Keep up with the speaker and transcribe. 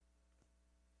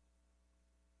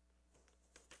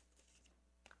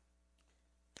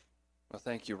Well,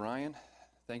 thank you, Ryan.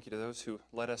 Thank you to those who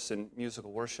led us in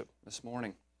musical worship this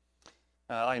morning.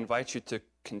 I invite you to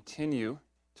continue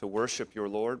to worship your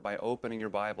Lord by opening your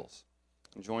Bibles.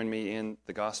 And join me in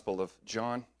the Gospel of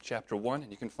John, chapter 1,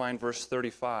 and you can find verse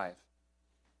 35.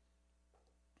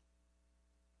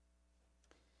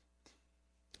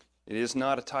 It is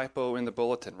not a typo in the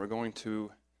bulletin. We're going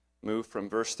to move from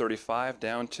verse 35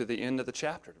 down to the end of the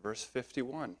chapter, to verse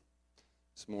 51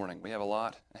 this morning. We have a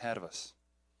lot ahead of us.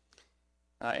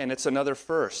 And it's another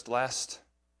first. Last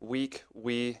week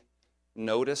we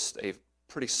noticed a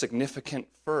pretty significant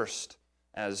first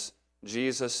as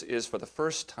Jesus is for the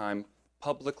first time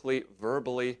publicly,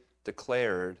 verbally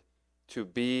declared to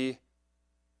be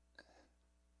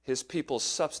his people's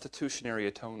substitutionary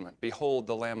atonement. Behold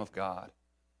the Lamb of God.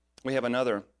 We have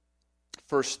another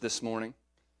first this morning,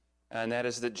 and that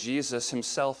is that Jesus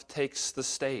himself takes the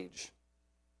stage,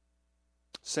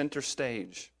 center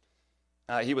stage.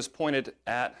 He was pointed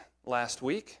at last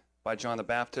week by John the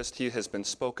Baptist. He has been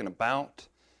spoken about.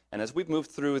 And as we've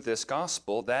moved through this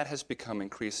gospel, that has become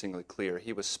increasingly clear.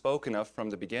 He was spoken of from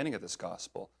the beginning of this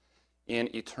gospel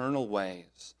in eternal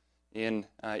ways, in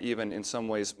even in some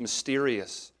ways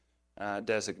mysterious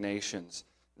designations.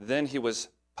 Then he was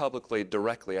publicly,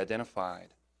 directly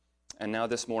identified. And now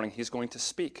this morning he's going to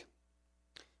speak.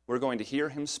 We're going to hear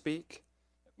him speak.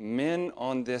 Men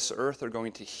on this earth are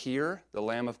going to hear the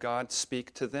Lamb of God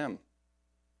speak to them.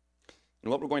 And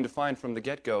what we're going to find from the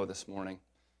get-go this morning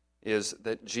is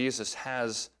that Jesus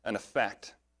has an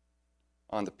effect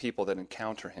on the people that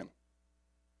encounter him.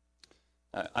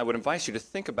 I would invite you to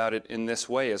think about it in this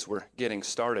way as we're getting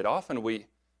started. Often we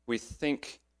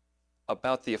think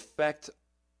about the effect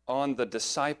on the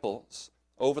disciples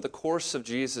over the course of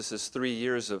Jesus' 3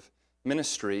 years of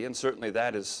ministry, and certainly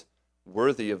that is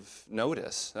worthy of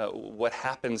notice, what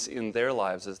happens in their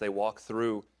lives as they walk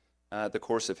through the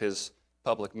course of his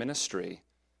public ministry.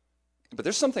 But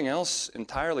there's something else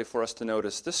entirely for us to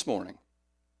notice this morning.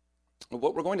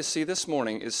 What we're going to see this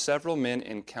morning is several men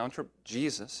encounter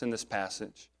Jesus in this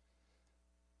passage,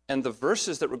 and the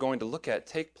verses that we're going to look at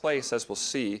take place, as we'll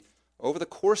see, over the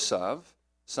course of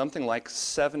something like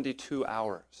 72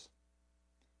 hours.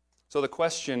 So the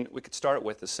question we could start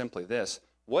with is simply this: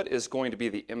 what is going to be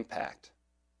the impact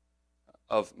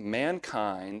of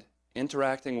mankind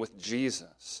interacting with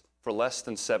Jesus for less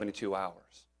than 72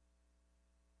 hours?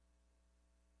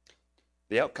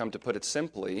 The outcome, to put it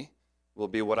simply, will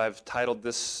be what I've titled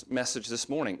this message this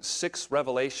morning, 6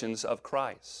 Revelations of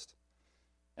Christ.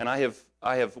 And I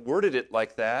have worded it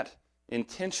like that,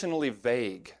 intentionally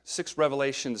vague. 6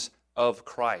 revelations of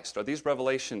Christ. Are these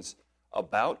revelations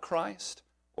about Christ,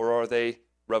 or are they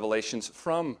revelations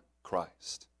from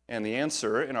Christ? And the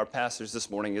answer in our passage this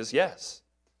morning is yes.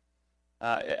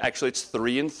 Actually, it's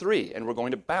 3 and 3, and we're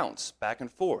going to bounce back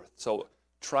and forth. So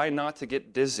try not to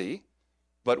get dizzy,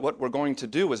 but what we're going to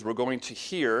do is we're going to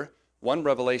hear one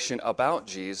revelation about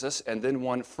Jesus, and then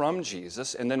one from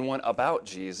Jesus, and then one about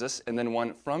Jesus, and then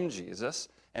one from Jesus,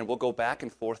 and we'll go back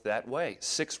and forth that way.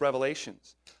 6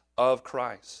 revelations of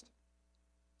Christ.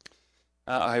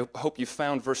 I hope you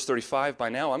found verse 35 by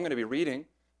now. I'm going to be reading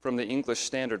from the English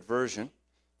Standard Version,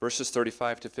 verses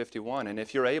 35 to 51. And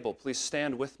if you're able, please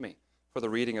stand with me for the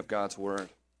reading of God's Word.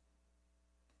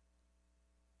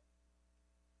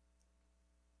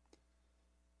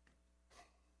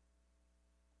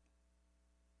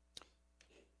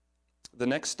 The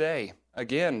next day,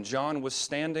 again, John was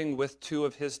standing with 2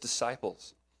 of his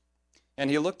disciples. And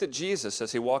he looked at Jesus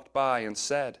as he walked by and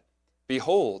said,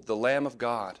 "Behold, the Lamb of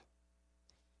God."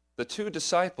 The 2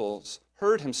 disciples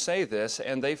heard him say this,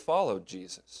 and they followed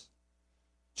Jesus.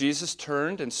 Jesus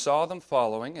turned and saw them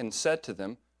following and said to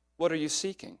them, "What are you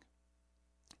seeking?"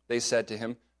 They said to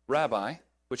him, "Rabbi,"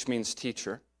 which means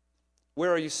teacher,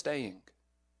 "where are you staying?"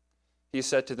 He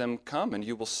said to them, "Come and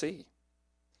you will see."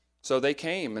 So they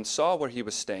came and saw where he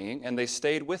was staying, and they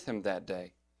stayed with him that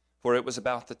day, for it was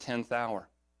about the 10th hour.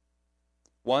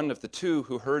 One of the 2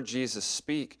 who heard Jesus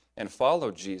speak and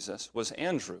followed Jesus was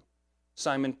Andrew,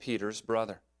 Simon Peter's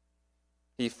brother.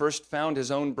 He first found his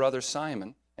own brother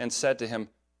Simon and said to him,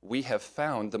 "We have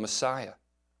found the Messiah,"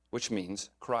 which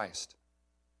means Christ.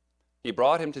 He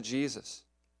brought him to Jesus.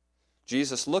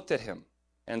 Jesus looked at him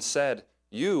and said,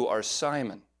 "You are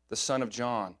Simon, the son of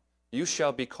John. You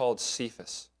shall be called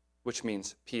Cephas," which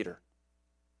means Peter.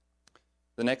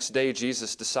 The next day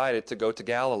Jesus decided to go to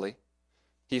Galilee.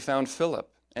 He found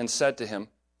Philip and said to him,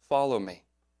 "Follow me."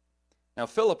 Now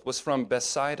Philip was from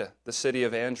Bethsaida, the city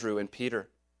of Andrew and Peter.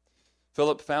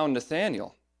 Philip found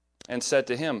Nathanael and said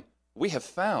to him, "We have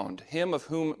found him of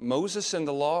whom Moses in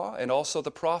the law and also the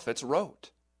prophets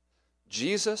wrote,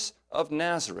 Jesus of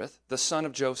Nazareth, the son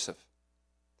of Joseph."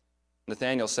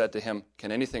 Nathanael said to him,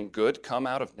 "Can anything good come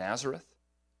out of Nazareth?"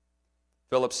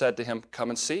 Philip said to him, "Come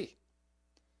and see."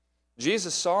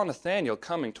 Jesus saw Nathanael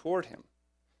coming toward him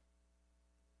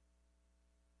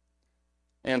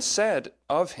and said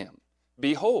of him,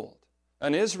 "Behold,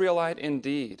 an Israelite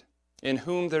indeed, in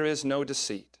whom there is no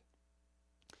deceit."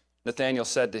 Nathanael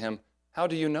said to him, "How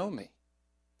do you know me?"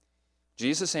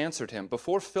 Jesus answered him,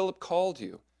 "Before Philip called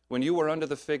you, when you were under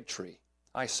the fig tree,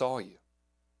 I saw you."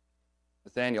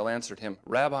 Nathanael answered him,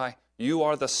 "Rabbi, you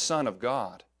are the Son of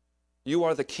God. You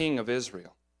are the King of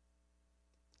Israel."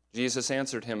 Jesus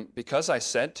answered him, "Because I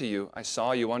said to you, I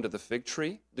saw you under the fig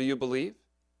tree, do you believe?"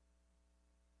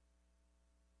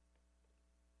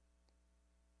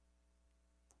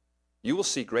 You will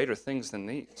see greater things than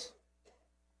these.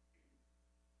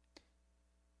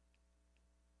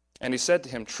 And he said to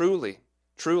him, "Truly,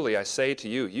 truly, I say to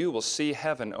you, you will see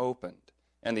heaven opened,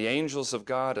 and the angels of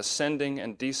God ascending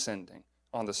and descending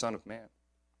on the Son of Man."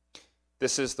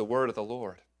 This is the word of the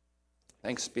Lord.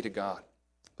 Thanks be to God.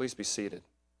 Please be seated.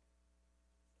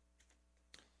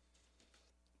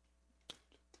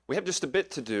 We have just a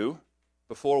bit to do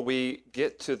before we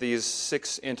get to these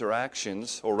 6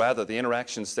 interactions, or rather the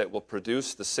interactions that will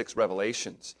produce the 6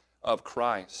 revelations of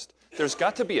Christ. There's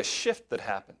got to be a shift that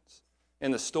happens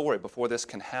in the story before this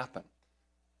can happen.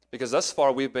 Because thus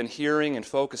far we've been hearing and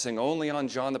focusing only on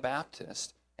John the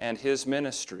Baptist and his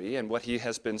ministry and what he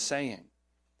has been saying.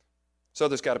 So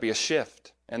there's got to be a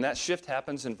shift. And that shift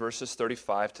happens in verses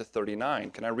 35 to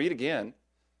 39. Can I read again?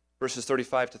 Verses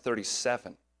 35 to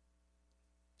 37.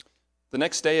 The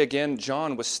next day again,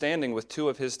 John was standing with 2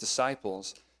 of his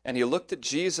disciples, and he looked at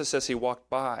Jesus as he walked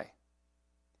by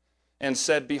and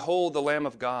said, "Behold the Lamb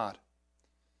of God."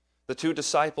 The 2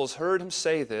 disciples heard him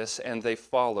say this, and they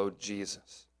followed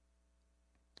Jesus.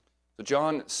 So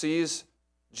John sees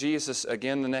Jesus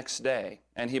again the next day,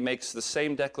 and he makes the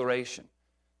same declaration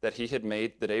that he had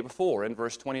made the day before in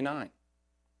verse 29.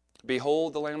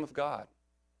 "Behold the Lamb of God."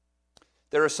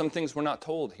 There are some things we're not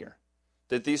told here.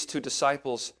 Did these 2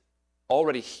 disciples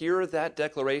already hear that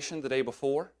declaration the day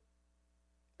before?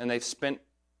 And they've spent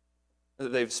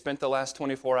the last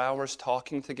 24 hours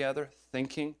talking together,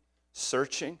 thinking,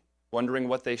 searching, wondering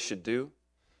what they should do.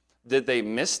 Did they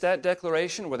miss that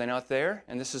declaration? Were they not there?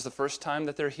 And this is the first time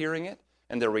that they're hearing it,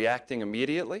 and they're reacting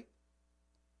immediately?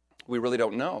 We really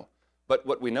don't know. But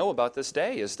what we know about this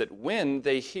day is that when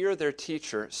they hear their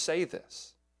teacher say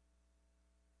this,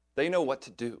 they know what to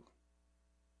do.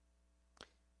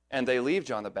 And they leave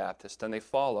John the Baptist and they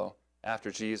follow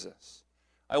after Jesus.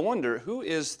 I wonder, who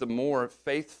is the more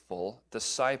faithful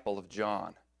disciple of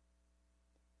John?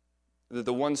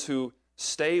 The ones who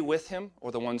stay with him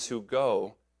or the ones who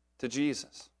go to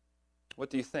Jesus? What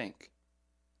do you think?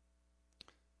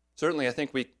 Certainly, I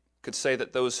think we could say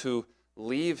that those who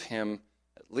leave him,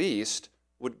 at least,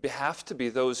 would have to be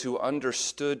those who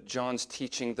understood John's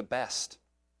teaching the best.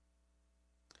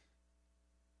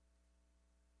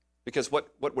 Because what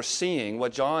we're seeing,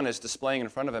 what John is displaying in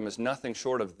front of him, is nothing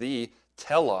short of the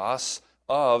telos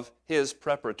of his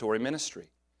preparatory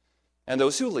ministry. And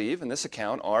those who leave in this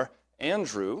account are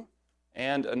Andrew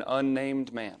and an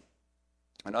unnamed man,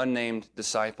 an unnamed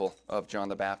disciple of John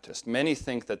the Baptist. Many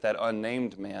think that that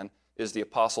unnamed man is the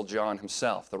Apostle John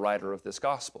himself, the writer of this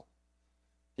gospel.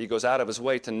 He goes out of his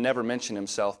way to never mention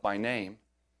himself by name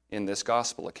in this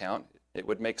gospel account. It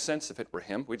would make sense if it were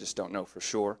him. We just don't know for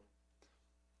sure.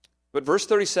 But verse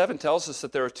 37 tells us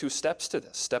that there are 2 steps to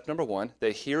this. Step number 1,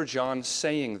 they hear John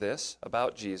saying this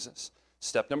about Jesus.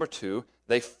 Step number 2,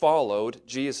 they followed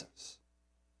Jesus.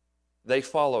 They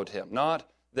followed him. Not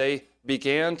they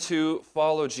began to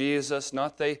follow Jesus,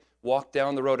 not they walked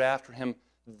down the road after him.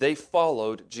 They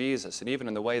followed Jesus. And even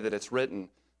in the way that it's written,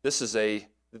 this is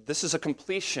a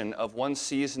completion of one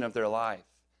season of their life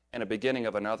and a beginning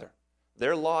of another.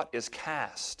 Their lot is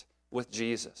cast with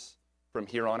Jesus from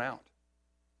here on out.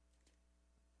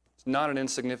 It's not an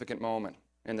insignificant moment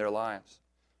in their lives.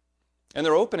 And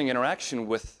their opening interaction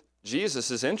with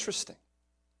Jesus is interesting.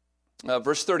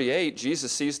 Verse 38,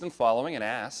 Jesus sees them following and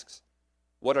asks,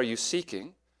 "What are you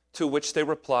seeking?" To which they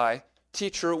reply,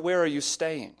 "Teacher, where are you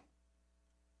staying?"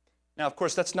 Now, of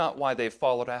course, that's not why they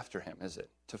followed after him, is it?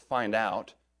 To find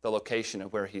out the location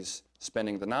of where he's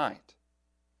spending the night.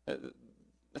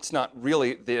 That's not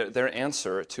really their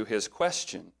answer to his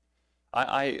question.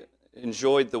 I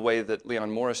enjoyed the way that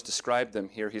Leon Morris described them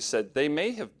here. He said, they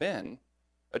may have been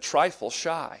a trifle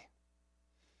shy.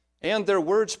 And their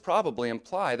words probably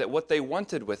imply that what they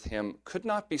wanted with him could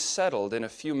not be settled in a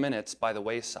few minutes by the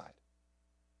wayside.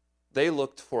 They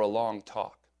looked for a long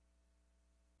talk.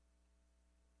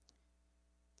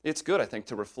 It's good, I think,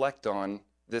 to reflect on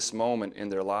this moment in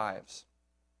their lives.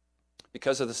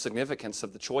 because of the significance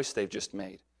of the choice they've just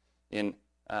made in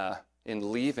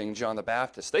leaving John the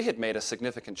Baptist. They had made a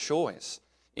significant choice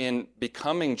in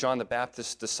becoming John the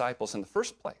Baptist's disciples in the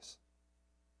first place.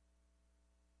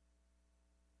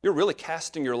 You're really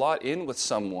casting your lot in with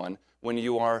someone when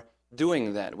you are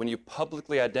doing that, when you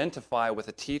publicly identify with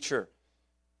a teacher.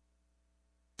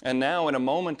 And now, in a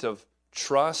moment of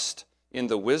trust in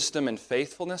the wisdom and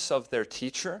faithfulness of their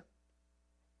teacher,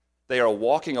 they are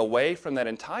walking away from that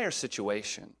entire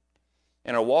situation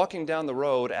and are walking down the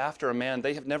road after a man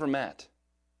they have never met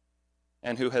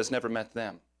and who has never met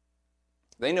them.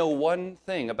 They know one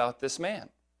thing about this man,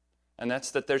 and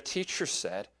that's that their teacher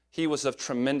said he was of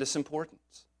tremendous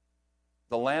importance.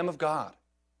 The Lamb of God,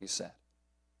 he said.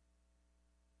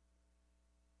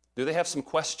 Do they have some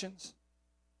questions?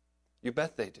 You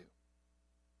bet they do.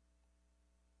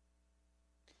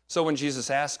 So when Jesus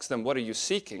asks them, what are you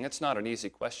seeking? It's not an easy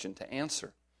question to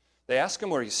answer. They ask him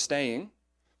where he's staying,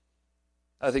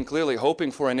 I think clearly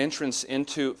hoping for an entrance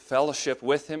into fellowship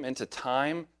with him, into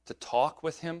time to talk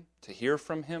with him, to hear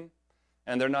from him,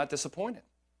 and they're not disappointed.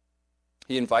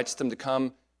 He invites them to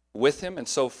come with him, and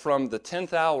so from the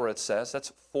 10th hour, it says,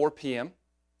 that's 4 p.m.,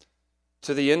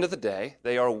 to the end of the day,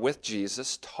 they are with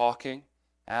Jesus, talking,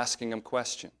 asking him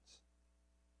questions.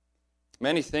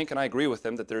 Many think, and I agree with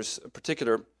them, that there's a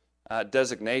particular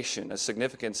designation, a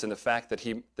significance in the fact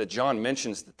that John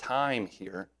mentions the time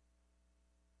here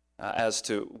as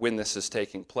to when this is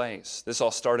taking place. This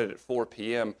all started at 4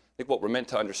 p.m. I think what we're meant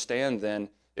to understand then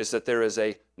is that there is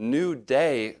a new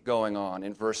day going on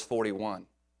in verse 41.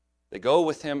 They go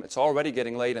with him. It's already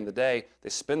getting late in the day. They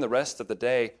spend the rest of the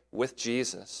day with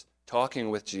Jesus, talking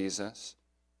with Jesus.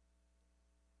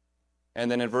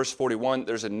 And then in verse 41,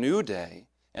 there's a new day.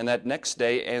 And that next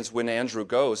day ends when Andrew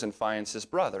goes and finds his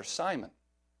brother, Simon.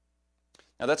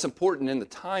 Now that's important in the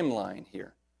timeline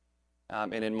here.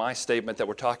 And in my statement that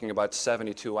we're talking about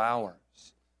 72 hours.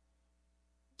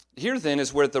 Here then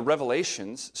is where the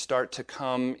revelations start to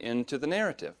come into the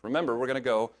narrative. Remember, we're going to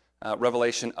go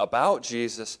revelation about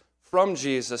Jesus, from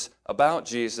Jesus, about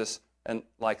Jesus, and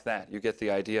like that. You get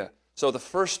the idea. So the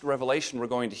first revelation we're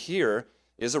going to hear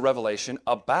is a revelation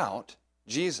about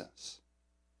Jesus.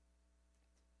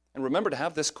 And remember to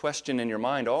have this question in your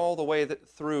mind all the way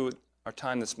through our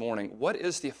time this morning. What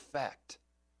is the effect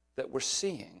that we're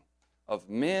seeing of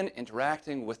men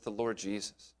interacting with the Lord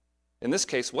Jesus? In this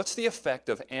case, what's the effect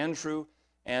of Andrew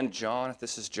and John, if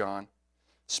this is John,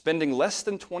 spending less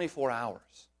than 24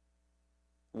 hours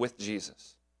with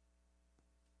Jesus?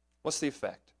 What's the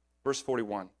effect? Verse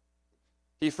 41.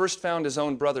 He first found his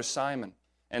own brother Simon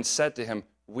and said to him,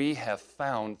 "We have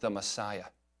found the Messiah,"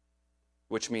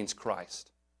 which means Christ.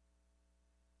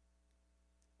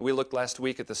 We looked last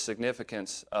week at the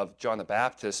significance of John the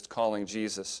Baptist calling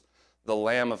Jesus the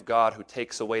Lamb of God who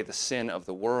takes away the sin of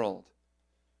the world.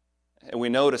 And we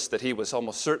noticed that he was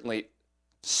almost certainly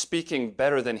speaking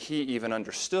better than he even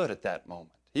understood at that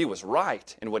moment. He was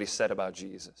right in what he said about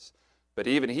Jesus. But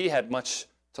even he had much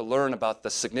to learn about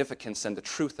the significance and the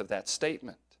truth of that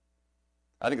statement.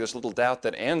 I think there's little doubt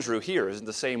that Andrew here is in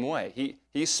the same way.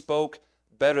 He spoke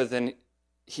better than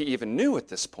he even knew at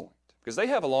this point. Because they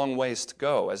have a long ways to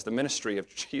go, as the ministry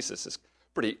of Jesus is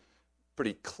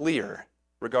pretty clear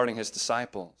regarding his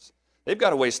disciples. They've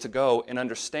got a ways to go in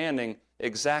understanding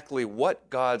exactly what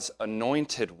God's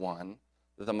anointed one,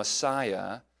 the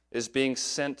Messiah, is being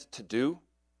sent to do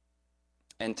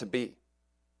and to be.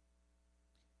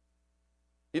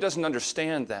 He doesn't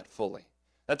understand that fully.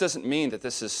 That doesn't mean that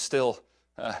this is still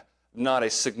not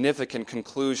a significant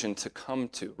conclusion to come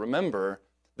to. Remember,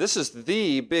 this is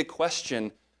the big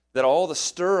question that all the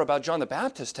stir about John the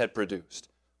Baptist had produced.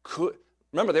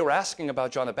 Remember, they were asking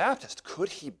about John the Baptist. Could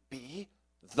he be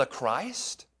the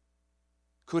Christ?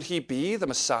 Could he be the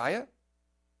Messiah?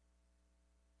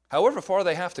 However far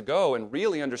they have to go in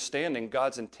really understanding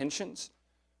God's intentions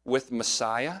with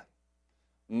Messiah,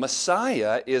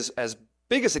 Messiah is as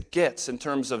big as it gets in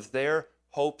terms of their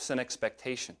hopes and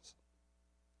expectations.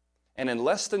 And in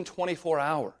less than 24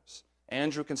 hours,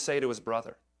 Andrew can say to his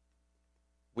brother,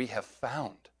 "We have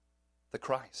found the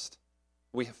Christ.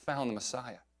 We have found the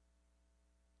Messiah."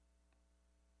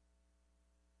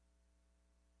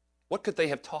 What could they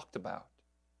have talked about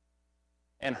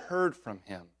and heard from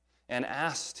him and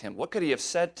asked him? What could he have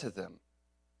said to them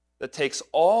that takes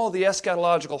all the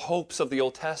eschatological hopes of the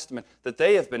Old Testament that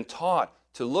they have been taught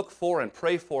to look for and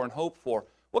pray for and hope for?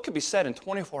 What could be said in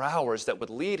 24 hours that would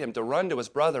lead him to run to his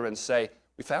brother and say,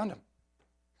 "We found him.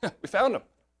 We found him."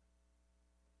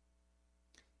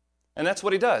 And that's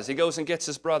what he does. He goes and gets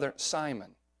his brother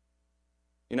Simon.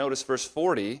 You notice verse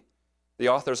 40, the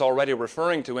author's already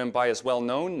referring to him by his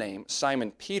well-known name,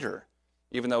 Simon Peter.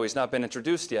 even though he's not been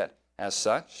introduced yet as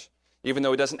such, even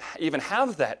though he doesn't even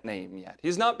have that name yet.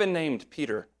 He's not been named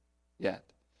Peter yet.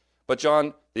 But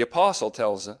John the Apostle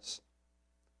tells us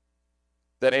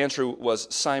that Andrew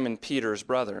was Simon Peter's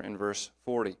brother in verse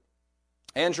 40.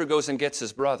 Andrew goes and gets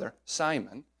his brother,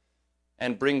 Simon,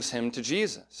 and brings him to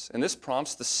Jesus. And this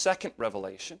prompts the second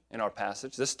revelation in our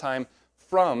passage, this time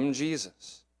from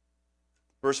Jesus.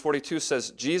 Verse 42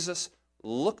 says, Jesus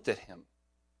looked at him.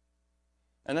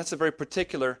 And that's a very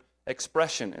particular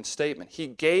expression and statement. He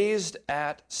gazed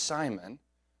at Simon.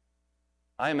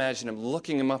 I imagine him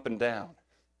looking him up and down.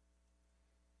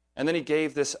 And then he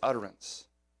gave this utterance.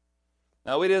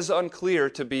 Now, it is unclear,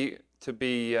 to be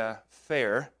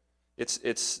fair.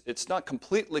 It's not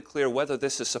completely clear whether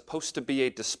this is supposed to be a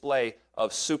display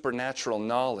of supernatural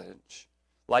knowledge,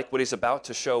 like what he's about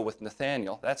to show with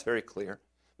Nathanael. That's very clear.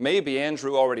 Maybe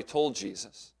Andrew already told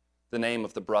Jesus the name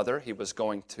of the brother he was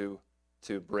going to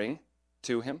bring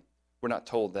to him. We're not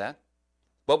told that.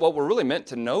 But what we're really meant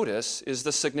to notice is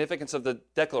the significance of the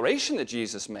declaration that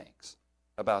Jesus makes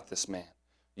about this man.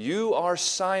 You are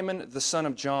Simon, the son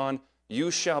of John.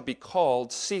 You shall be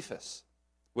called Cephas,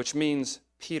 which means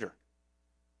Peter.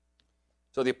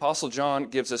 So the Apostle John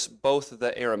gives us both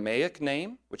the Aramaic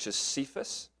name, which is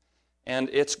Cephas, and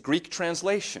its Greek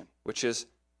translation, which is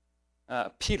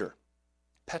Peter,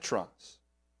 Petros.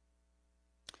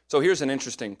 So here's an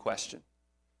interesting question.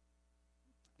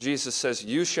 Jesus says,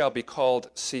 you shall be called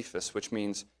Cephas, which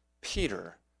means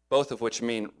Peter, both of which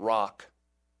mean rock.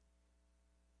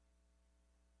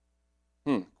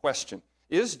 Question.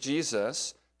 Is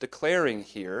Jesus declaring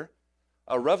here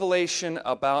a revelation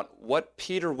about what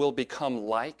Peter will become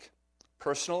like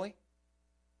personally?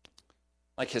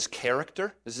 Like his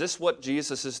character? Is this what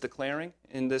Jesus is declaring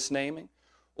in this naming?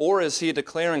 Or is he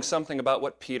declaring something about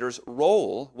what Peter's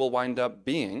role will wind up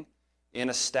being in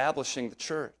establishing the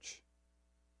church?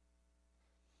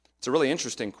 It's a really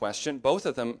interesting question. Both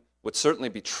of them would certainly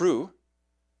be true.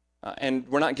 And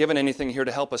we're not given anything here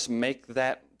to help us make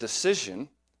that decision.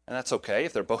 And that's okay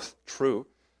if they're both true.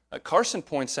 Carson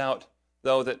points out,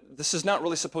 though, that this is not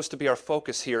really supposed to be our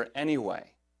focus here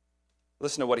anyway.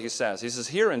 Listen to what he says. He says,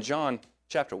 here in John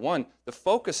chapter 1, the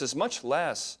focus is much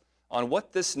less on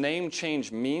what this name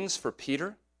change means for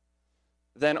Peter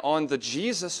than on the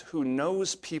Jesus who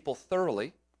knows people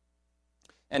thoroughly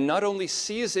and not only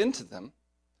sees into them,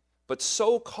 but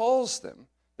so calls them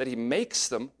that he makes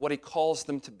them what he calls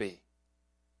them to be.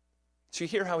 So you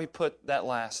hear how he put that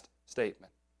last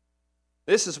statement.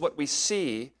 This is what we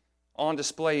see on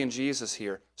display in Jesus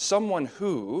here. Someone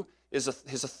who his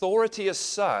authority is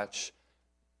such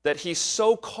that he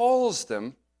so calls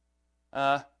them,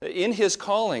 in his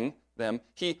calling them,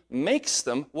 he makes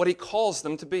them what he calls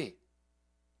them to be.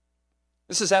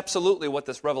 This is absolutely what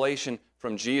this revelation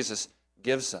from Jesus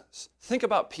gives us. Think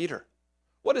about Peter.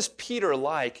 What is Peter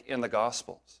like in the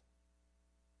Gospels?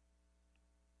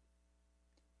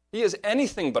 He is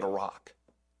anything but a rock.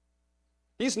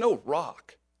 He's no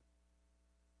rock.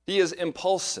 He is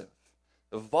impulsive,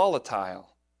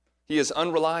 volatile. He is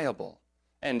unreliable.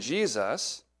 And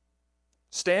Jesus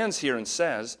stands here and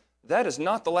says, that is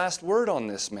not the last word on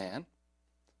this man,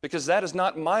 because that is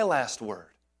not my last word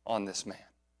on this man.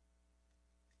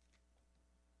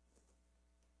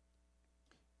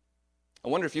 I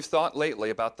wonder if you've thought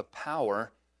lately about the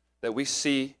power that we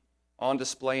see on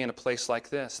display in a place like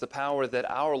this, the power that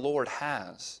our Lord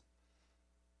has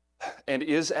and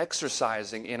is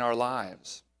exercising in our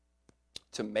lives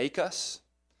to make us,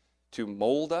 to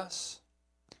mold us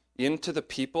into the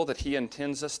people that he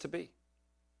intends us to be.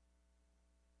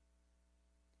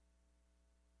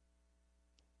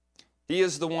 He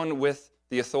is the one with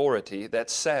the authority that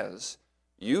says,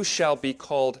 you shall be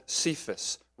called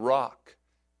Cephas, rock,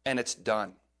 and it's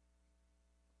done.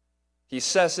 He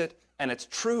says it, and it's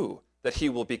true that he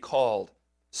will be called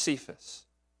Cephas,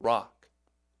 rock.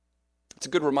 It's a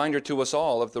good reminder to us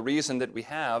all of the reason that we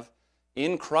have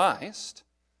in Christ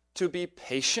to be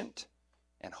patient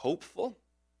and hopeful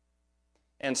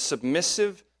and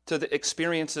submissive to the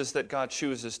experiences that God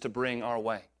chooses to bring our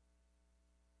way.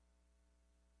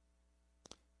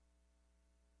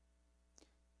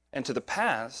 And to the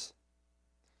paths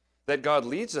that God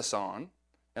leads us on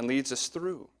and leads us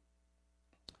through.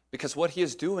 Because what he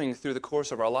is doing through the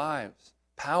course of our lives,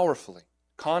 powerfully,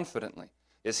 confidently,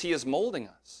 is he is molding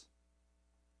us.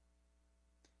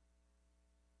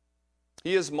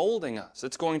 He is molding us.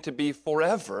 It's going to be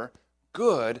forever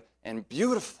good and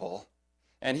beautiful,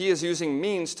 and he is using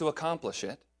means to accomplish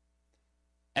it,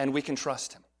 and we can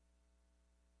trust him.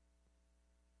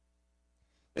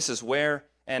 This is where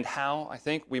and how I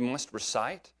think we must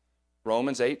recite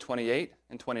Romans 8:28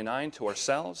 and 29 to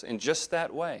ourselves in just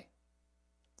that way.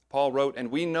 Paul wrote,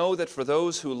 "And we know that for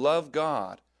those who love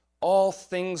God, all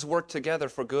things work together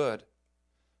for good,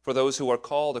 for those who are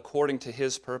called according to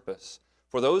his purpose.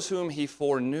 For those whom he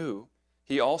foreknew,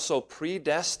 he also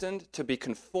predestined to be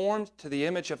conformed to the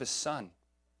image of his Son,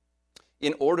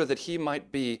 in order that he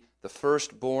might be the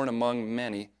firstborn among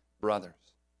many brothers."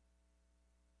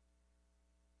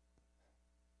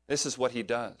 This is what he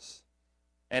does,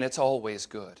 and it's always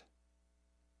good.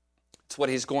 It's what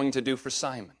he's going to do for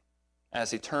Simon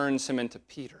as he turns him into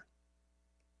Peter,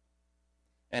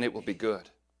 and it will be good.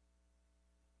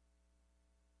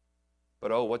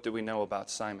 But oh, what do we know about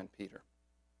Simon Peter?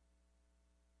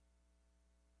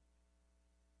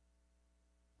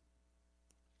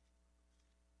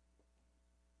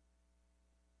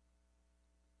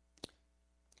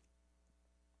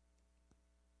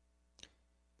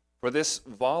 For this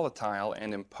volatile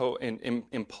and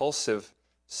impulsive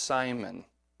Simon,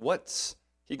 what's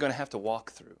he going to have to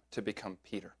walk through to become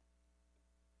Peter?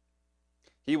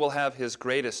 He will have his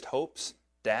greatest hopes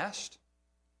dashed.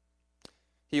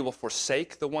 He will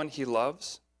forsake the one he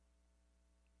loves.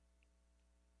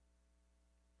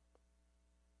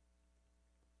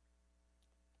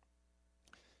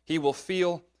 He will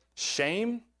feel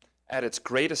shame at its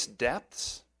greatest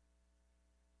depths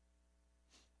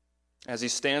as he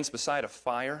stands beside a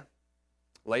fire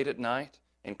late at night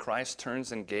and Christ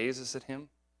turns and gazes at him.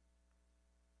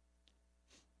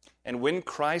 And when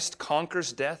Christ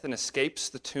conquers death and escapes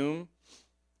the tomb,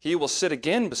 he will sit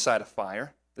again beside a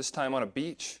fire, this time on a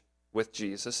beach with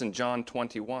Jesus in John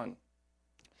 21.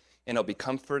 And he'll be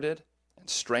comforted and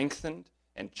strengthened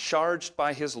and charged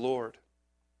by his Lord.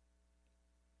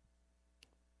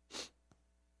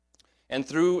 And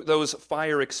through those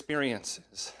fire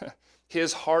experiences,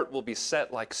 his heart will be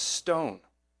set like stone.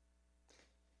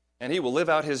 And he will live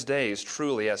out his days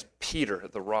truly as Peter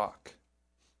the rock,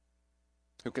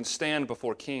 who can stand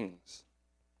before kings.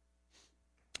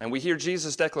 And we hear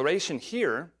Jesus' declaration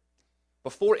here.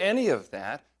 Before any of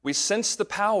that, we sense the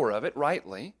power of it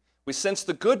rightly. We sense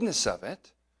the goodness of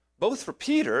it, both for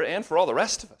Peter and for all the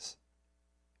rest of us.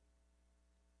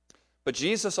 But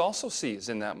Jesus also sees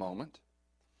in that moment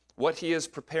what he is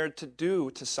prepared to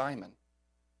do to Simon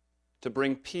to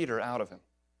bring Peter out of him.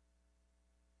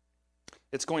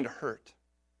 It's going to hurt.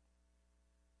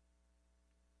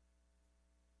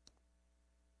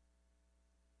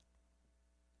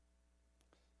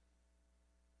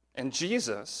 And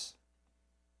Jesus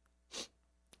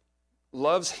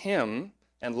loves him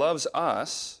and loves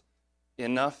us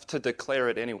enough to declare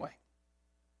it anyway.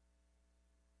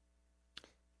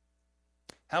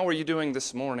 How are you doing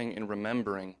this morning in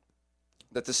remembering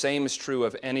that the same is true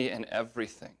of any and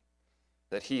everything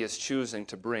that he is choosing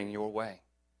to bring your way?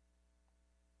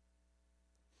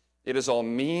 It is all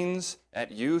means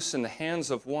at use in the hands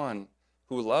of one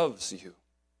who loves you,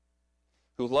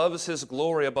 who loves his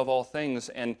glory above all things,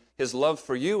 and his love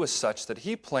for you is such that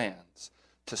he plans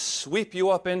to sweep you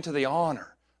up into the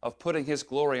honor of putting his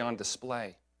glory on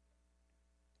display.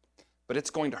 But it's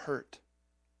going to hurt.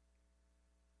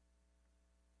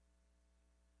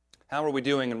 How are we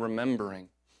doing in remembering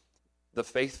the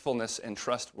faithfulness and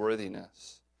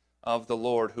trustworthiness of the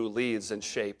Lord who leads and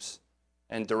shapes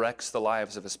and directs the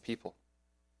lives of his people?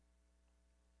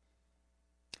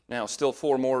 Now, still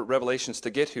 4 more revelations to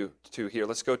get to here.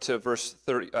 Let's go to verse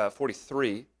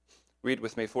 43. Read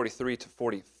with me 43 to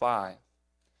 45.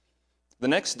 The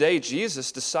next day,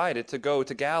 Jesus decided to go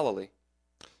to Galilee.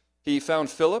 He found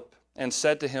Philip and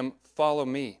said to him, "Follow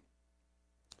me."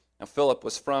 Now, Philip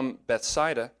was from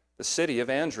Bethsaida, the city of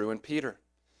Andrew and Peter.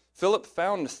 Philip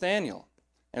found Nathanael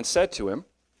and said to him,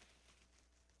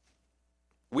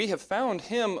 "We have found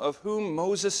him of whom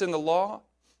Moses in the law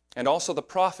and also the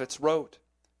prophets wrote,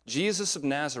 Jesus of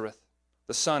Nazareth,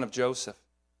 the son of Joseph."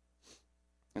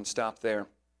 And stop there.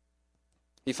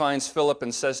 He finds Philip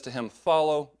and says to him,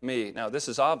 "Follow me." Now, this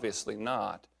is obviously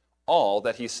not all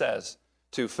that he says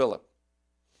to Philip.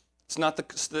 It's not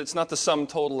the sum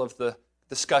total of the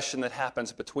discussion that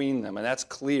happens between them, and that's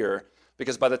clear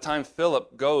because by the time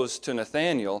Philip goes to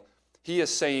Nathanael, he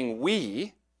is saying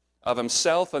 "we" of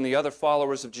himself and the other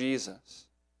followers of Jesus.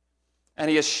 And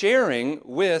he is sharing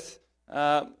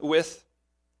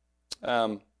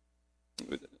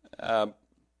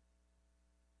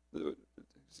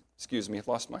excuse me, I've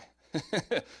lost my...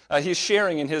 he's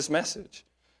sharing in his message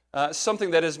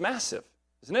something that is massive,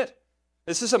 isn't it?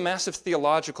 This is a massive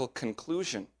theological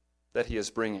conclusion that he is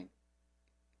bringing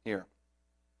here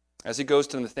as he goes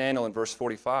to Nathanael in verse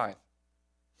 45.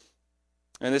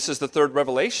 And this is the third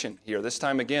revelation here, this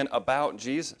time again about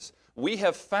Jesus. We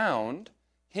have found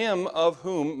him of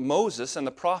whom Moses and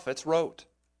the prophets wrote.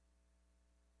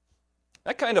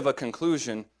 That kind of a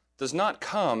conclusion does not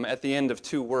come at the end of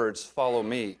two words, follow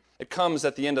me. It comes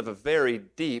at the end of a very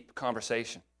deep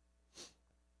conversation.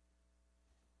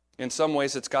 In some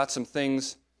ways, it's got some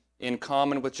things in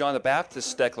common with John the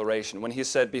Baptist's declaration. When he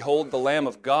said, behold the Lamb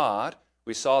of God,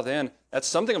 we saw then, that's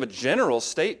something of a general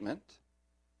statement.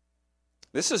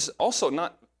 This is also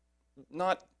not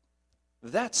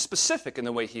that specific in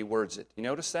the way he words it. You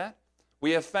notice that?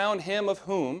 We have found him of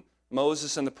whom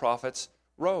Moses and the prophets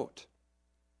wrote.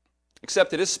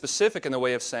 Except it is specific in the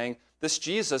way of saying this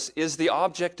Jesus is the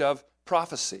object of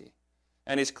prophecy.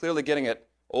 And he's clearly getting at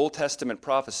Old Testament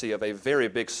prophecy of a very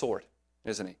big sort,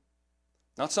 isn't he?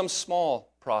 Not some small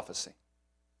prophecy.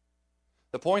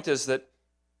 The point is that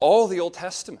all the Old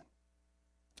Testament,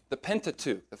 the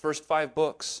Pentateuch, the first 5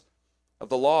 books of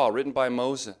the law written by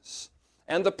Moses,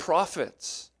 and the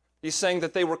prophets, he's saying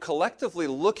that they were collectively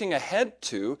looking ahead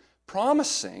to,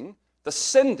 promising the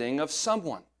sending of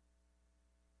someone.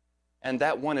 And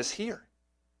that one is here.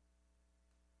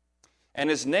 And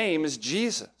his name is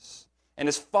Jesus. And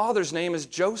his father's name is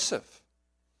Joseph.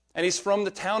 And he's from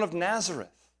the town of Nazareth.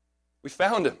 We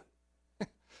found him.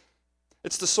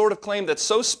 It's the sort of claim that's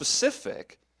so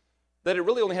specific that it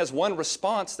really only has one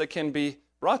response that can be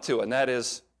brought to, and that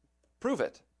is, prove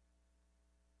it.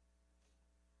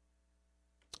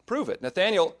 Prove it.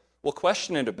 Nathanael will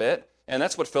question it a bit, and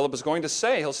that's what Philip is going to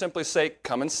say. He'll simply say,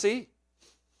 come and see.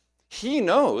 He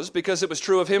knows, because it was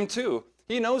true of him too,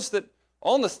 he knows that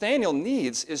all Nathanael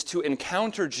needs is to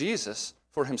encounter Jesus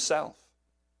for himself.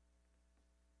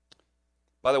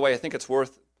 By the way, I think it's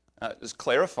worth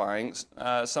clarifying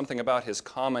something about his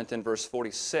comment in verse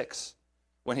 46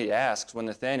 when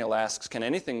Nathanael asks, can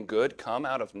anything good come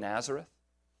out of Nazareth?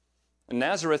 And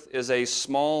Nazareth is a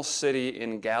small city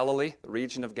in Galilee, the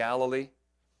region of Galilee,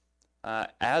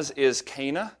 as is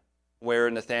Cana, where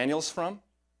Nathanael's from.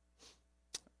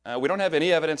 We don't have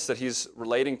any evidence that he's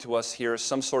relating to us here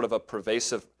some sort of a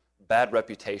pervasive bad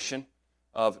reputation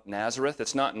of Nazareth.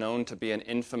 It's not known to be an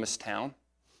infamous town.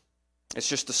 It's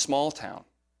just a small town.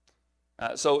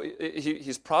 So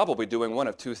he's probably doing one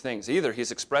of two things. Either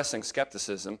he's expressing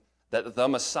skepticism that the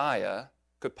Messiah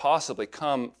could possibly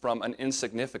come from an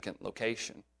insignificant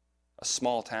location, a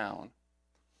small town,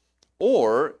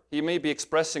 or he may be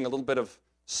expressing a little bit of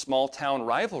small town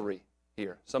rivalry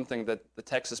here, something that the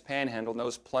Texas Panhandle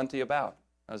knows plenty about,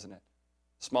 doesn't it?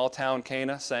 Small town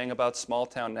Cana saying about small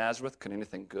town Nazareth, could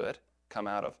anything good come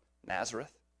out of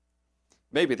Nazareth?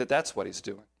 Maybe that's what he's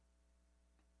doing.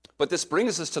 But this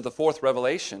brings us to the fourth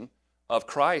revelation of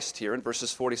Christ here in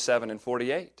verses 47 and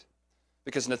 48.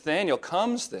 Because Nathanael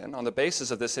comes then on the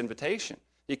basis of this invitation.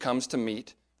 He comes to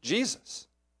meet Jesus.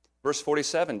 Verse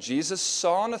 47, Jesus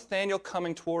saw Nathanael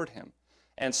coming toward him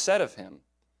and said of him,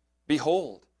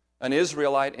 behold, an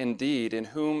Israelite indeed, in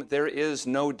whom there is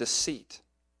no deceit.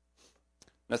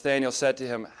 Nathanael said to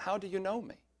him, how do you know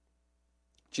me?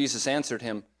 Jesus answered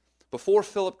him, before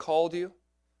Philip called you,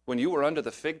 when you were under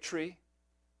the fig tree,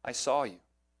 I saw you.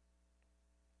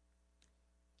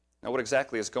 Now, what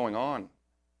exactly is going on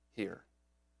here?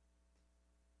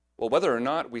 Well, whether or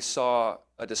not we saw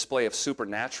a display of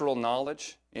supernatural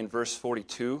knowledge in verse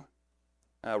 42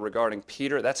 regarding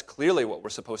Peter, that's clearly what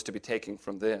we're supposed to be taking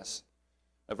from this.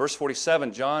 Verse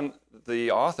 47, John,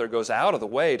 the author, goes out of the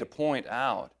way to point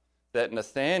out that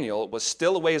Nathanael was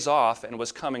still a ways off and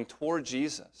was coming toward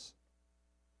Jesus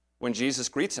when Jesus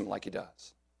greets him like he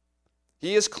does.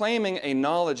 He is claiming a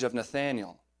knowledge of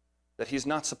Nathanael that he's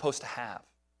not supposed to have.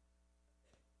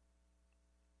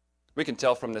 We can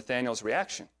tell from Nathanael's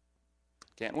reaction,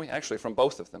 can't we? Actually, from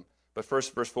both of them. But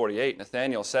first, verse 48,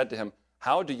 Nathanael said to him,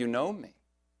 how do you know me?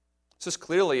 This is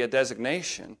clearly a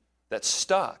designation that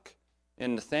stuck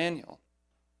in Nathanael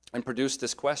and produced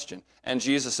this question. And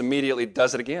Jesus immediately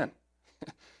does it again.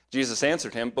 Jesus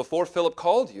answered him, before Philip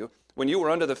called you, when you were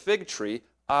under the fig tree,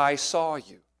 I saw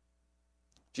you.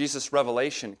 Jesus'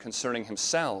 revelation concerning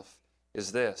himself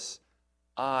is this: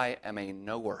 I am a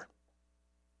knower,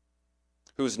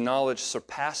 whose knowledge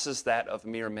surpasses that of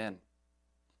mere men.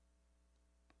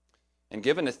 And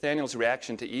given Nathanael's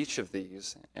reaction to each of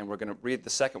these, and we're going to read the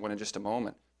second one in just a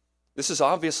moment, this is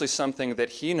obviously something that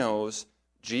he knows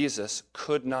Jesus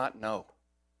could not know.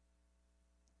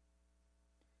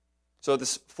 So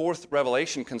this fourth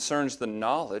revelation concerns the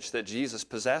knowledge that Jesus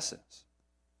possesses.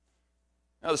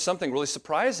 Now, there's something really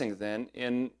surprising then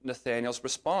in Nathanael's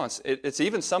response. It's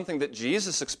even something that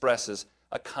Jesus expresses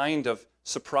a kind of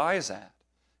surprise at.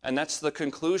 And that's the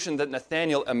conclusion that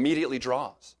Nathanael immediately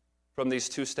draws from these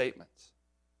two statements.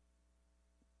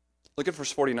 Look at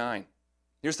verse 49.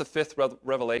 Here's the fifth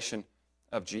revelation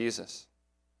of Jesus.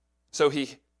 So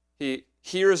he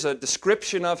hears a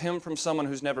description of him from someone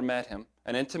who's never met him,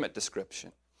 an intimate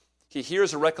description. He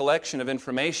hears a recollection of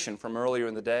information from earlier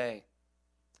in the day,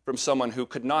 from someone who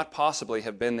could not possibly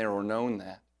have been there or known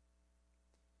that.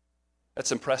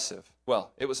 That's impressive.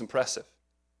 Well, it was impressive.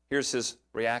 Here's his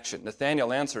reaction.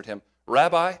 Nathanael answered him,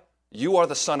 "Rabbi, you are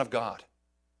the Son of God.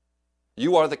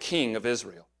 You are the King of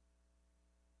Israel."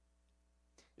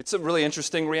 It's a really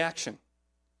interesting reaction,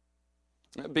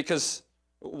 because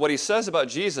what he says about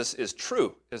Jesus is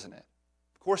true, isn't it?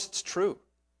 Of course it's true.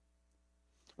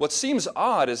 What seems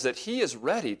odd is that he is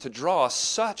ready to draw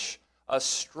such a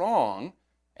strong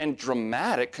and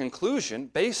dramatic conclusion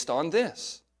based on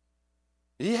this.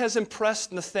 He has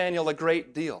impressed Nathanael a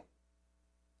great deal,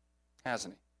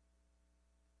 hasn't he?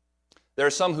 There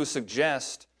are some who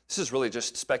suggest, this is really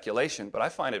just speculation, but I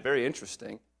find it very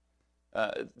interesting,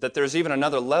 that there's even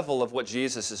another level of what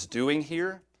Jesus is doing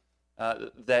here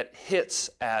that hits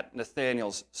at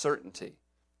Nathanael's certainty.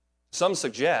 Some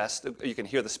suggest, you can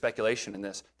hear the speculation in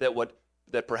this,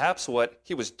 that perhaps what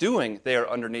he was doing there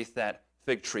underneath that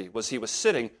fig tree was he was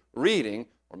sitting, reading,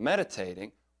 or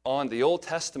meditating on the Old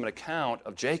Testament account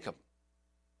of Jacob.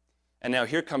 And now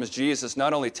here comes Jesus,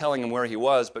 not only telling him where he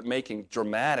was, but making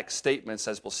dramatic statements,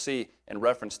 as we'll see, in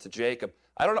reference to Jacob.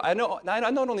 I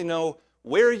not only know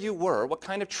where you were, what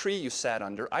kind of tree you sat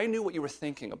under, I knew what you were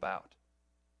thinking about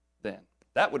then.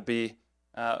 That would be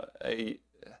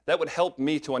that would help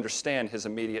me to understand his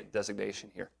immediate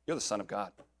designation here. You're the Son of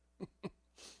God.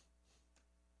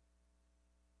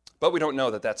 But we don't know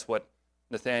that that's what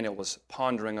Nathanael was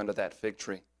pondering under that fig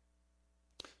tree.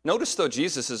 Notice, though,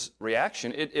 Jesus'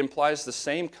 reaction, it implies the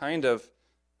same kind of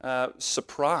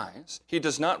surprise. He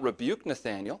does not rebuke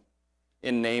Nathanael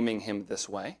in naming him this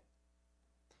way.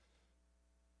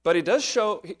 But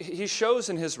he shows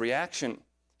in his reaction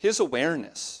his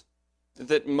awareness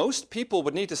that most people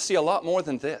would need to see a lot more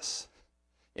than this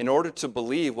in order to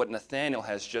believe what Nathanael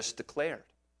has just declared.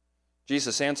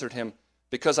 Jesus answered him,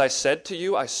 "Because I said to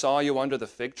you, I saw you under the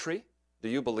fig tree, do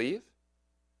you believe?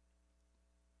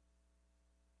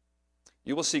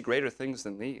 You will see greater things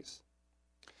than these."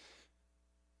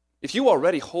 If you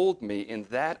already hold me in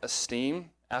that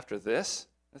esteem after this,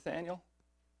 Nathanael,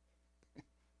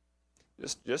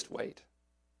 just wait.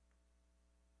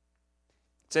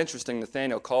 It's interesting,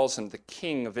 Nathanael calls him the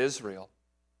King of Israel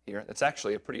here. It's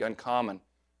actually a pretty uncommon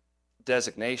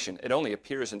designation. It only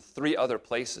appears in 3 other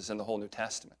places in the whole New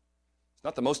Testament. It's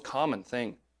not the most common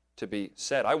thing to be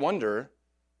said. I wonder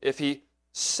if he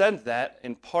said that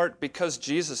in part because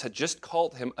Jesus had just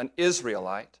called him an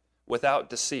Israelite without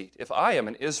deceit. If I am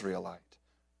an Israelite,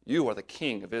 you are the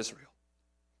King of Israel.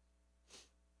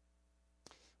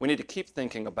 We need to keep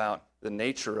thinking about the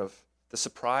nature of the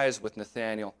surprise with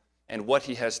Nathanael and what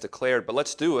he has declared, but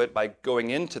let's do it by going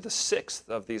into the 6th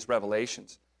of these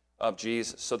revelations of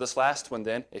Jesus. So this last one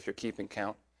then, if you're keeping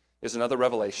count, is another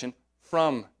revelation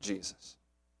from Jesus.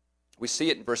 We see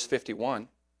it in verse 51.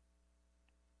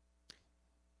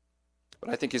 But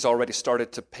I think he's already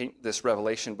started to paint this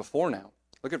revelation before now.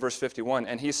 Look at verse 51.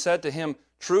 "And he said to him,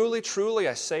 'Truly, truly,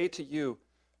 I say to you,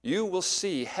 you will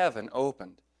see heaven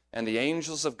opened, and the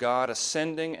angels of God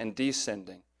ascending and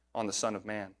descending on the Son of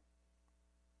Man.'"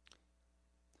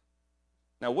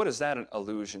 Now, what is that an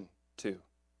allusion to?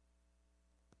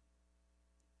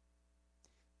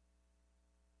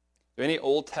 Any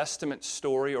Old Testament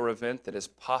story or event that is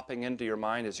popping into your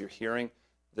mind as you're hearing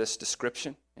this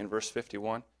description in verse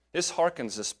 51? This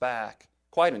harkens us back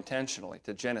quite intentionally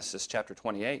to Genesis chapter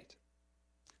 28.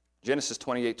 Genesis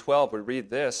 28:12, we read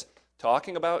this,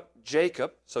 talking about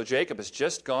Jacob. So Jacob has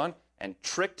just gone and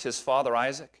tricked his father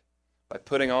Isaac by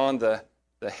putting on the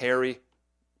hairy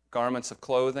garments of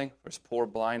clothing for his poor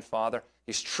blind father.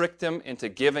 He's tricked him into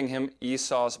giving him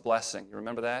Esau's blessing. You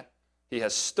remember that? He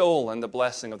has stolen the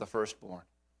blessing of the firstborn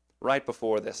right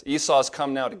before this. Esau's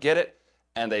come now to get it,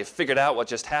 and they figured out what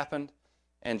just happened.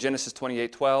 And Genesis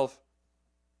 28:12.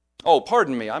 Oh,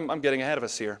 pardon me, I'm getting ahead of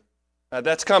us here.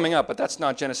 That's coming up, but that's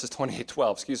not Genesis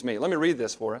 28:12. Excuse me. Let me read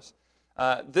this for us.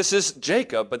 This is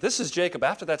Jacob, but this is Jacob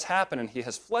after that's happened, and he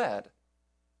has fled.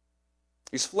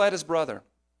 He's fled his brother.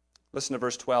 Listen to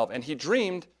verse 12. "And he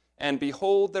dreamed, and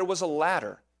behold, there was a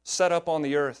ladder set up on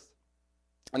the earth,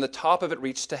 and the top of it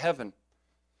reached to heaven.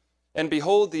 And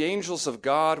behold, the angels of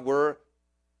God were,"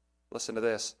 listen to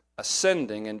this,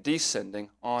 "ascending and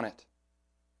descending on it."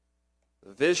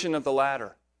 The vision of the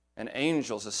ladder, and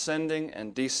angels ascending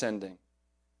and descending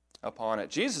upon it.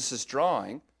 Jesus is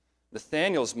drawing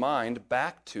Nathanael's mind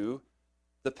back to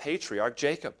the patriarch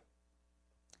Jacob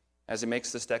as he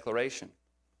makes this declaration.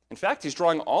 In fact, he's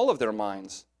drawing all of their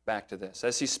minds back to this.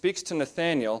 As he speaks to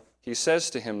Nathanael, he says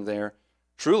to him there,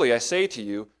 Truly I say to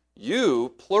you,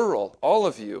 you, plural, all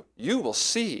of you, you will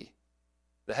see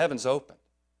the heavens open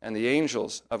and the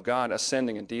angels of God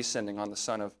ascending and descending on the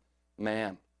Son of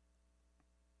Man.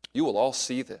 You will all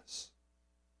see this.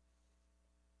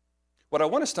 What I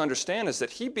want us to understand is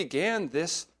that he began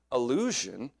this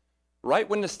allusion right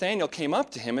when Nathanael came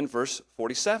up to him in verse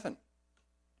 47.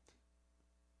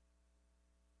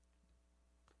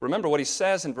 Remember what he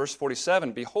says in verse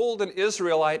 47, "Behold, an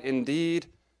Israelite indeed,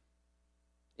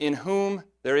 in whom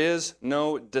there is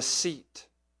no deceit."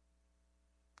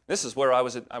 This is where I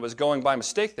was going by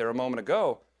mistake there a moment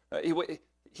ago.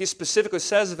 He specifically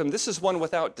says of him, this is one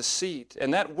without deceit.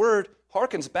 And that word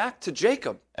harkens back to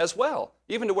Jacob as well,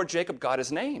 even to where Jacob got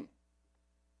his name.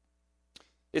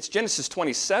 It's Genesis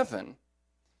 27,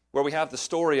 where we have the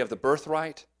story of the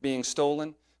birthright being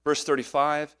stolen. Verse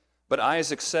 35, "But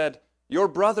Isaac said, your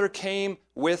brother came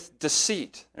with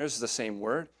deceit." There's the same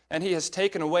word. "And he has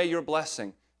taken away your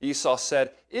blessing." Esau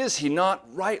said, "Is he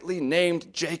not rightly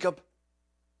named Jacob?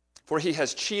 For he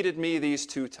has cheated me these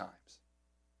 2 times."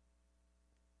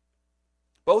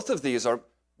 Both of these are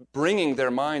bringing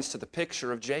their minds to the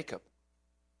picture of Jacob.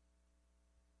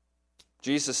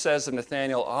 Jesus says of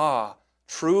Nathanael,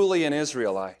 truly an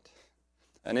Israelite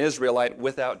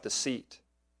without deceit.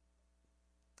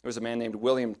 There was a man named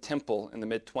William Temple in the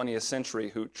mid-20th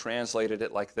century who translated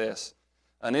it like this: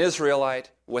 an Israelite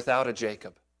without a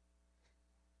Jacob.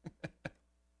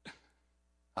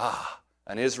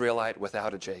 An Israelite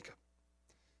without a Jacob.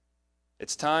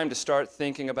 It's time to start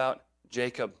thinking about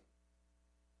Jacob,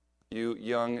 you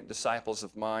young disciples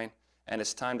of mine, and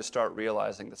it's time to start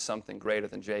realizing that something greater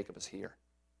than Jacob is here.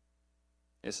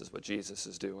 This is what Jesus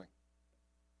is doing.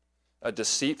 A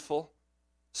deceitful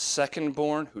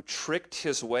second-born who tricked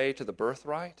his way to the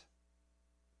birthright.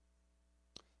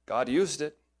 God used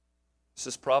it. This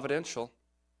is providential.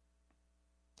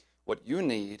 What you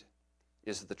need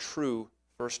is the true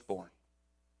firstborn.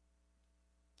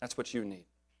 That's what you need.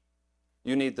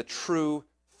 You need the true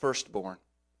firstborn.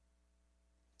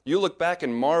 You look back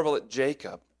and marvel at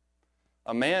Jacob,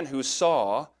 a man who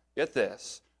saw, get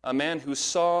this, a man who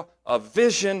saw a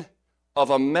vision of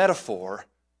a metaphor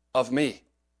of me.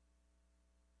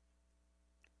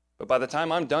 But by the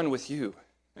time I'm done with you,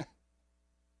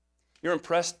 you're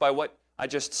impressed by what I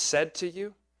just said to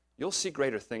you, you'll see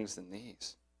greater things than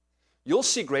these. You'll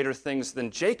see greater things than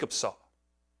Jacob saw.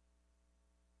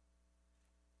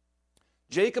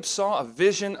 Jacob saw a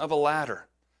vision of a ladder,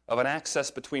 of an access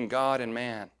between God and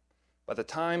man. By the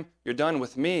time you're done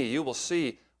with me, you will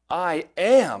see I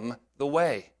am the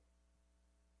way.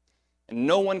 And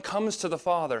no one comes to the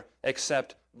Father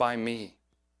except by me.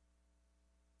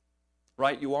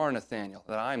 Right you are, Nathanael,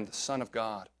 that I am the Son of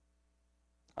God.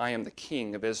 I am the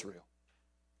King of Israel.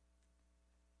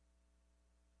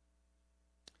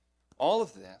 All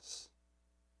of this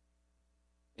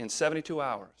in 72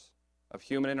 hours of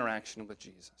human interaction with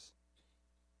Jesus.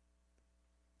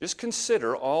 Just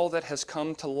consider all that has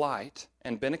come to light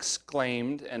and been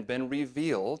exclaimed and been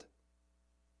revealed,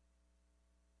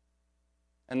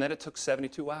 and that it took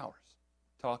 72 hours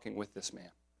talking with this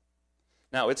man.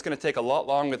 Now, it's going to take a lot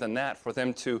longer than that for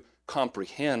them to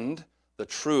comprehend the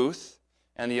truth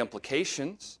and the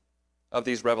implications of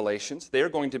these revelations. They're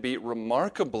going to be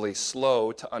remarkably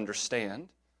slow to understand,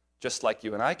 just like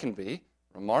you and I can be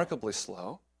remarkably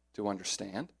slow to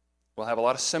understand. We'll have a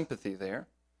lot of sympathy there,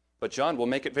 but John will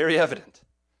make it very evident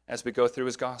as we go through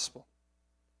his gospel.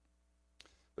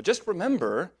 But just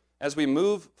remember, as we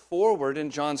move forward in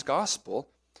John's gospel,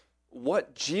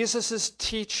 what Jesus'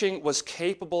 teaching was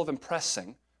capable of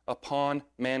impressing upon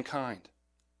mankind.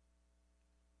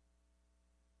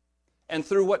 And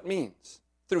through what means?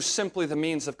 Through simply the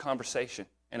means of conversation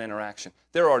and interaction.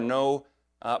 There are no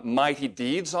mighty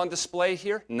deeds on display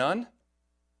here, none.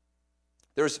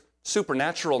 There's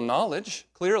supernatural knowledge,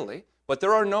 clearly, but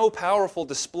there are no powerful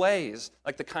displays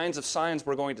like the kinds of signs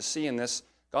we're going to see in this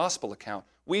gospel account.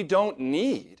 We don't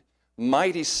need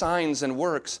mighty signs and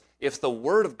works if the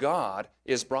Word of God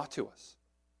is brought to us.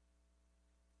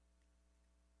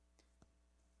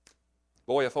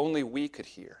 Boy, if only we could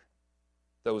hear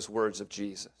those words of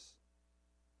Jesus,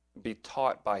 be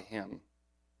taught by Him,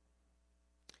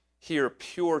 hear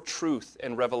pure truth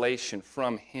and revelation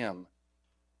from Him.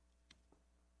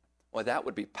 Well, that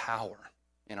would be power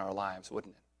in our lives,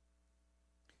 wouldn't it?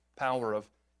 Power of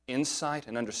insight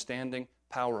and understanding,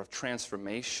 power of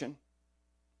transformation,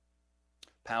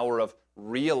 power of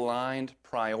realigned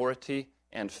priority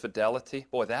and fidelity.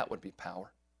 Boy, that would be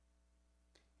power.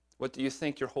 What do you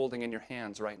think you're holding in your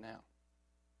hands right now?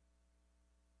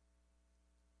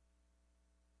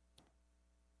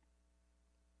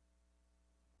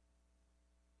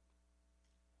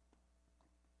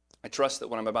 I trust that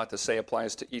what I'm about to say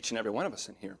applies to each and every one of us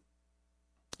in here.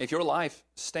 If your life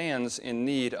stands in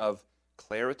need of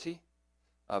clarity,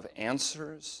 of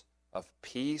answers, of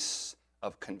peace,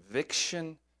 of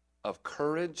conviction, of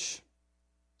courage,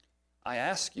 I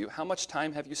ask you, how much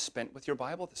time have you spent with your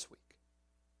Bible this week?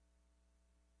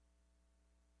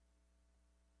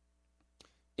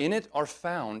 In it are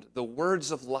found the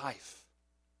words of life.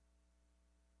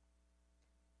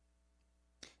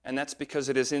 And that's because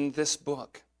it is in this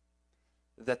book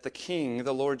that the King,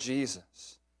 the Lord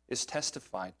Jesus, is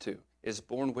testified to, is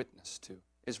borne witness to,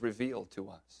 is revealed to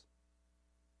us.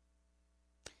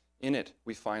 In it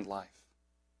we find life.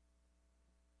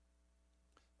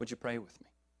 Would you pray with me?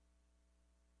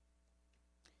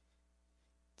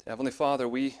 Heavenly Father,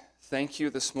 we thank you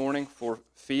this morning for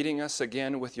feeding us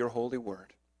again with your holy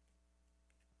word.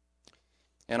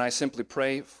 And I simply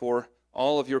pray for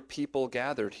all of your people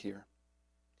gathered here.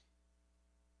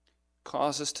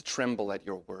 Cause us to tremble at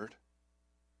your word.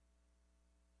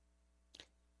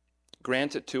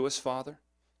 Grant it to us, Father,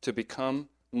 to become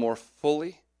more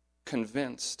fully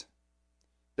convinced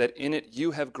that in it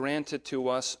you have granted to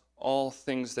us all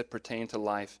things that pertain to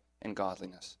life and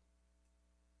godliness.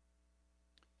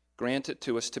 Grant it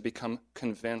to us to become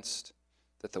convinced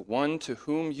that the one to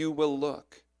whom you will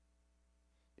look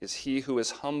is he who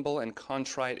is humble and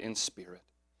contrite in spirit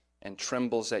and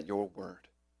trembles at your word.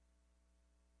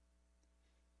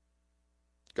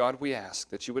 God, we ask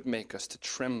that you would make us to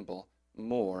tremble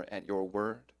more at your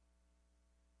word,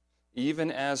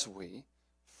 even as we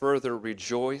further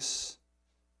rejoice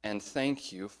and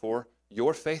thank you for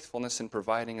your faithfulness in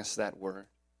providing us that word.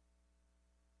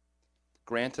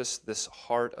 Grant us this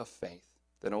heart of faith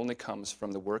that only comes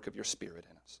from the work of your Spirit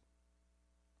in us.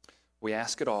 We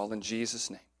ask it all in Jesus'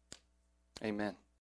 name. Amen.